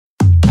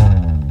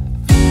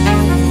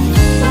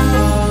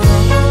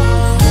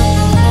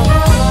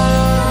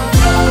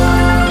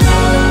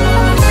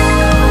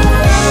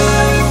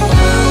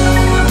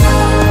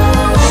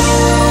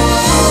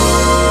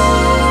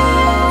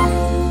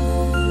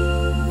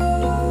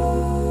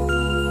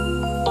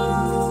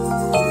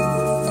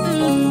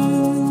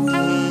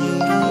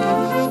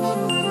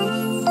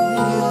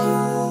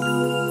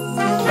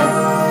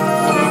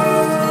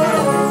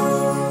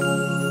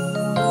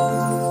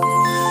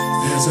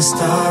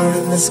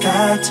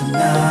sky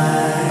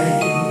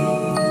tonight.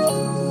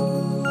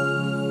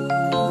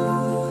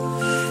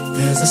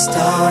 There's a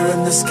star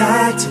in the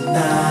sky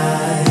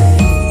tonight.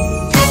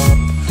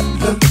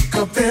 Look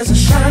up, there's a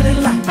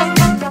shining light,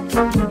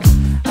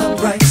 a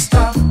bright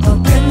star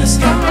up in the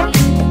sky,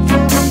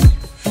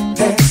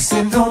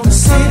 dancing on the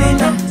city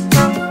night.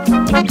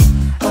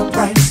 A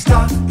bright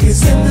star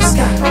is in the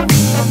sky.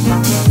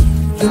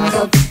 Look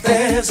up,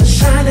 there's a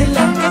shining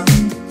light,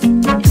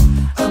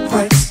 a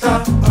bright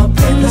star up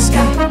in the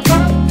sky,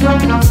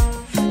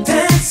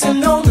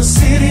 dancing on the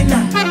city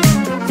night.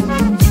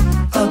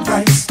 A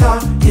bright star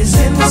is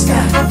in the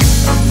sky.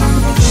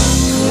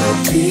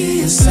 Could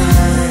be a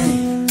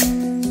sign,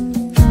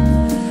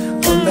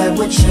 one that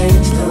would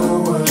change the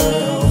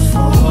world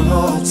for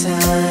all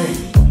time.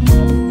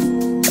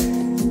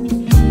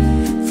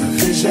 The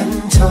vision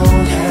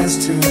told has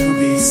to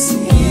be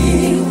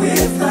seen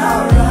with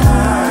our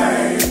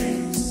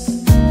eyes.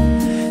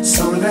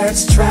 So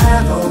let's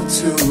travel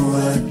to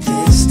a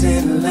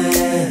distant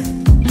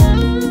land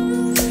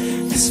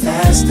as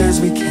fast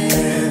as we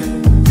can.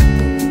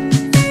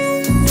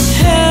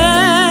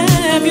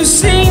 Have you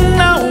seen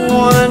no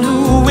one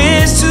who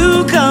is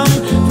to come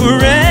for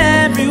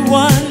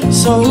everyone?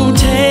 So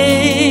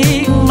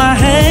take my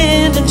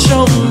hand and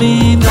show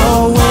me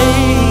the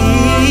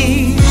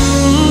way.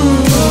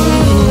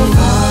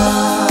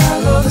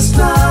 Follow the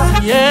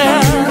star,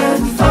 Yeah,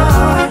 and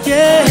far.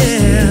 yeah.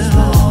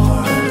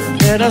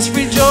 Let us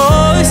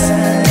rejoice.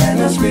 Let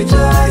us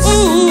rejoice.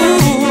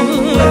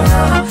 Ooh,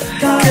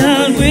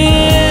 God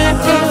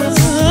with us.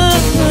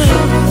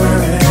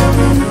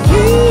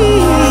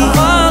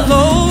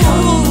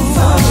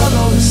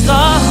 Follow the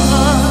star.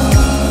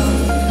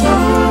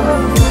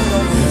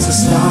 There's a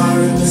star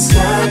in the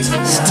sky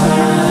tonight.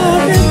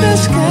 Star in the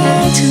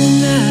sky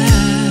tonight.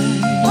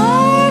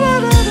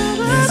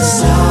 There's a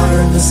star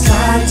in the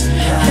sky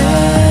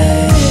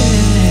tonight.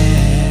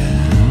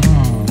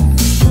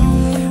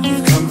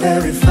 We've come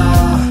very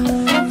far,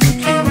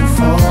 looking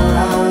for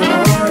our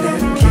Lord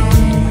and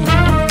King.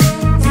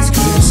 These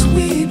gifts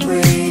we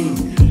bring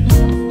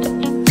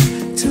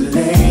to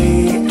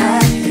lay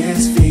at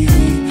His feet.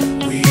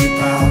 We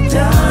bow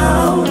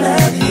down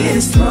at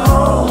His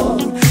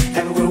throne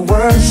and we'll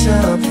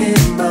worship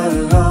Him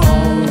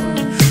alone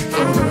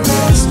for the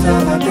rest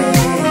of our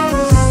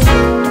days.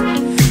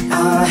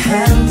 Our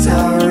hands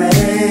are raised.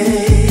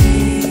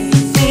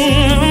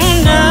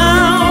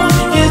 Now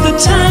is the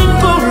time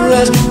for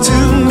us to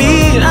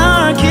meet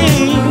our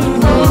King.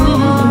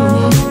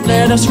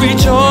 Let us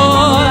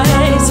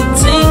rejoice and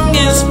sing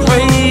His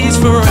praise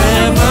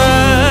forever.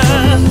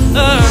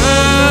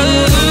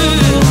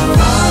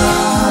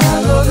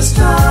 Follow the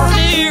star,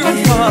 Near and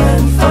near far.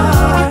 and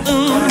far.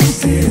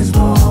 Christ is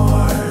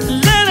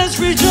born. Let us Let us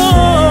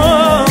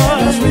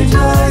rejoice,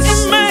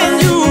 rejoice.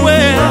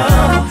 Emmanuel.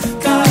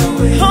 God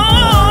will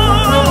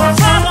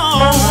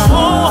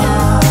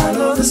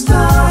follow the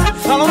star,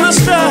 Follow the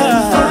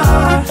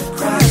star.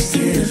 Christ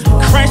is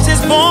born. Christ is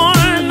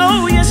born,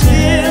 oh yes, He is.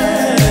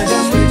 Let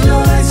us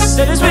rejoice.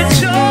 Let us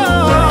rejoice. God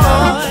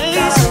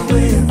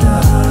will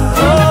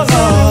Oh,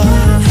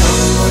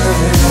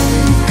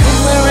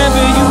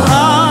 wherever you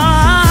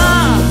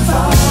are.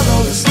 follow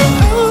the star.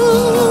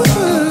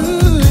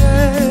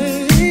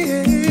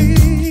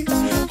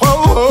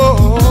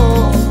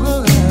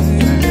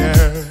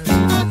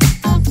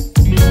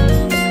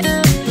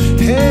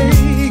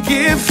 Hey,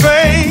 give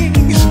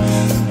thanks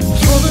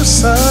for the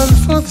sun,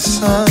 for the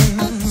sun,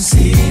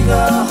 See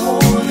the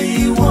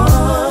Holy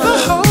One, the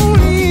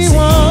Holy One,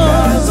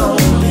 God's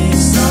only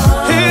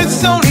Son.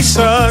 His only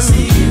Son.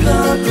 See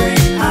the great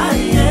I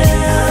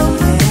am.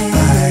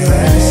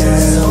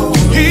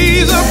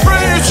 He's a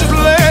precious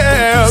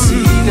Lamb,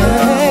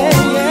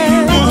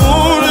 the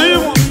Holy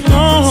One,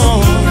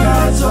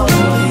 God's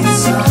only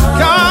Son.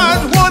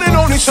 God's one and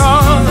only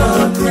Son, The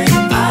great I am.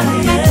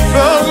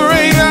 the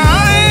great I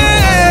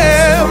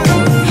am.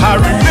 I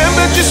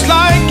remember just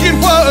like it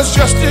was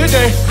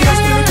yesterday.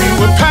 We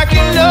were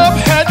packing up,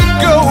 had to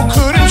go,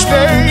 couldn't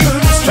stay.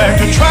 Had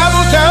to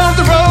travel down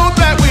the road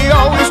that we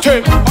always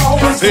take.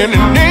 Then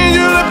an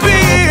angel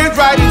appeared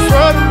right in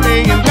front of me,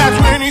 and that's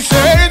when he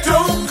said,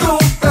 Don't go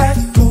back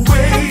the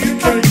way you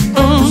came.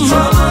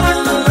 Trouble in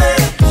the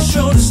land,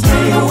 sure to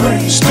stay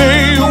away.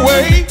 stay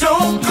away.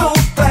 Don't go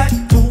back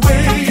the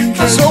way you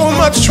came. So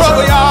much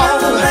trouble, y'all.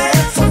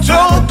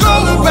 Don't go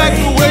back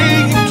the way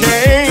you Don't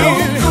came.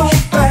 go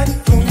back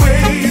the way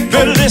you came.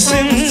 Better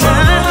listen.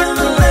 Trouble in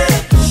the land,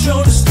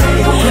 sure to stay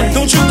away.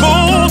 Don't you go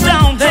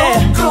down there.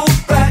 Don't go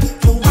back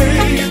the way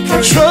you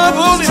came.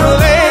 Trouble in the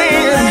land.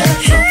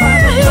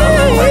 Find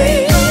another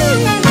way.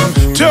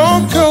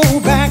 Don't go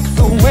back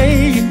the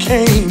way you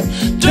came.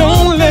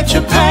 Don't let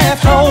your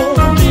path home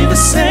be the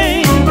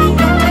same.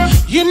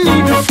 You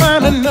need to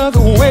find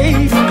another way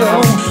to go.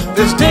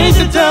 There's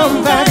danger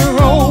down that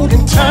road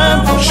and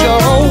time for show.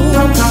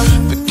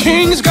 The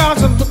king's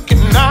guards are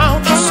looking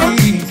out to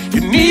see.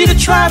 You need to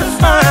try to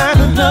find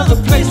another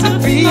place to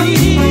be.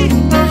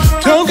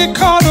 Don't get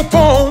caught up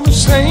on the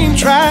same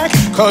track,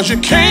 'cause you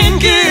can't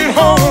get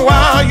home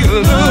while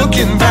you're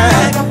looking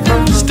back.